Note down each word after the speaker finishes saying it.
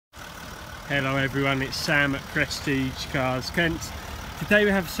Hello everyone, it's Sam at Prestige Cars Kent. Today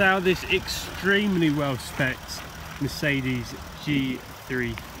we have for sale this extremely well spec'd Mercedes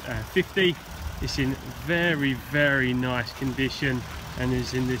G350. It's in very nice condition and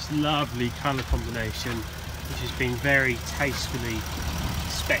is in this lovely colour combination which has been very tastefully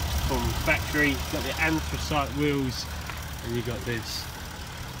spec'd from factory. You've got the anthracite wheels and you've got this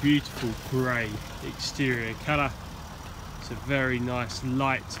beautiful grey exterior colour. It's a very nice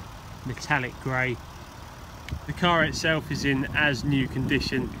light metallic grey. The car itself is in as new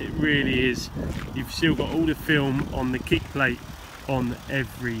condition. It really is. You've still got all the film on the kick plate on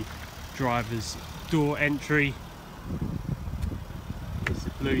every driver's door entry. It's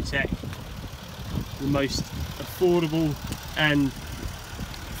the Blue Tech, the most affordable and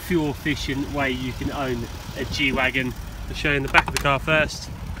fuel efficient way you can own a G-Wagon. I'll show you in the back of the car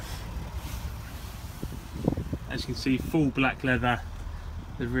first. As you can see, full black leather.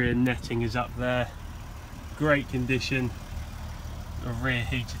 The rear netting is up there. Great condition of rear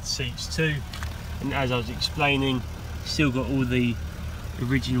heated seats too. And as I was explaining, still got all the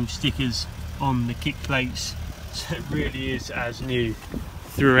original stickers on the kick plates. So it really is as new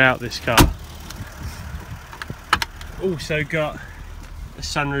throughout this car. Also got a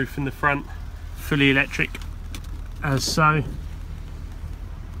sunroof in the front, fully electric as so.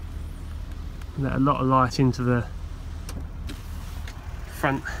 Let a lot of light into the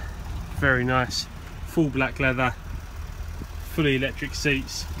front. Very nice, full black leather, fully electric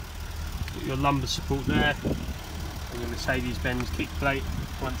seats. Got your lumbar support there and your Mercedes-Benz kick plate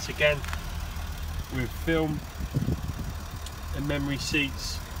once again with film and memory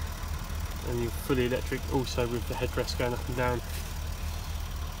seats, and your fully electric also with the headrest going up and down.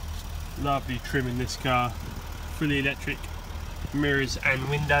 Lovely trim in this car, fully electric mirrors and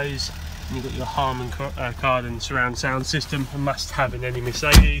windows. And you've got your Harman Kardon surround sound system, a must have in any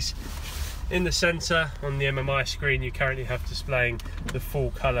Mercedes. In the centre on the MMI screen you currently have displaying the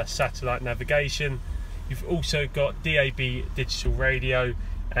full colour satellite navigation. You've also got DAB digital radio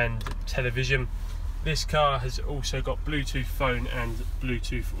and television. This car has also got Bluetooth phone and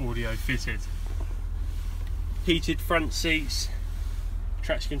Bluetooth audio fitted. Heated front seats,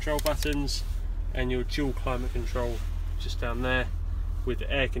 traction control buttons and your dual climate control just down there, with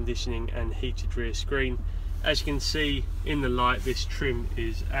air conditioning and heated rear screen. As you can see in the light, this trim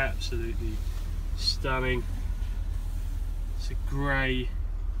is absolutely stunning. It's a grey.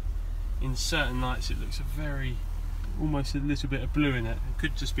 In certain lights it looks almost a little bit of blue in it. It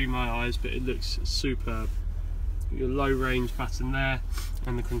could just be my eyes, but it looks superb. Your low range button there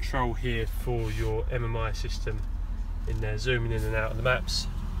and the control here for your MMI system in there, zooming in and out of the maps.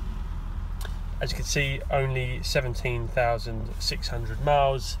 As you can see, only 17,600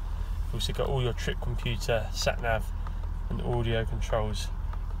 miles. You've also got all your trip computer, sat nav and audio controls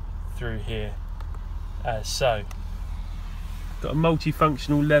through here as so. Got a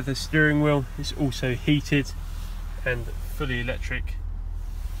multifunctional leather steering wheel. It's also heated and fully electric.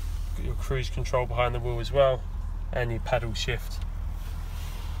 Got your cruise control behind the wheel as well and your paddle shift.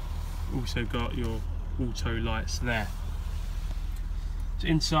 Also got your auto lights there. So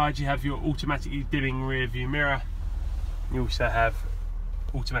inside you have your automatically dimming rear view mirror. You also have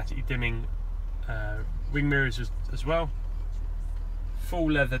automatically dimming wing mirrors as well.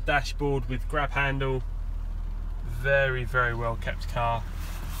 Full leather dashboard with grab handle. Very well kept car.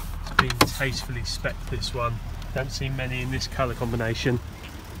 It's been tastefully spec'd, this one. Don't see many in this colour combination.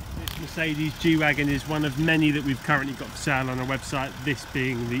 This Mercedes G-Wagon is one of many that we've currently got for sale on our website, this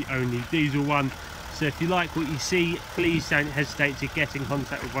being the only diesel one. So if you like what you see, please don't hesitate to get in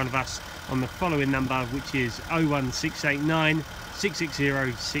contact with one of us on the following number, which is 01689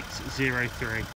 660 603.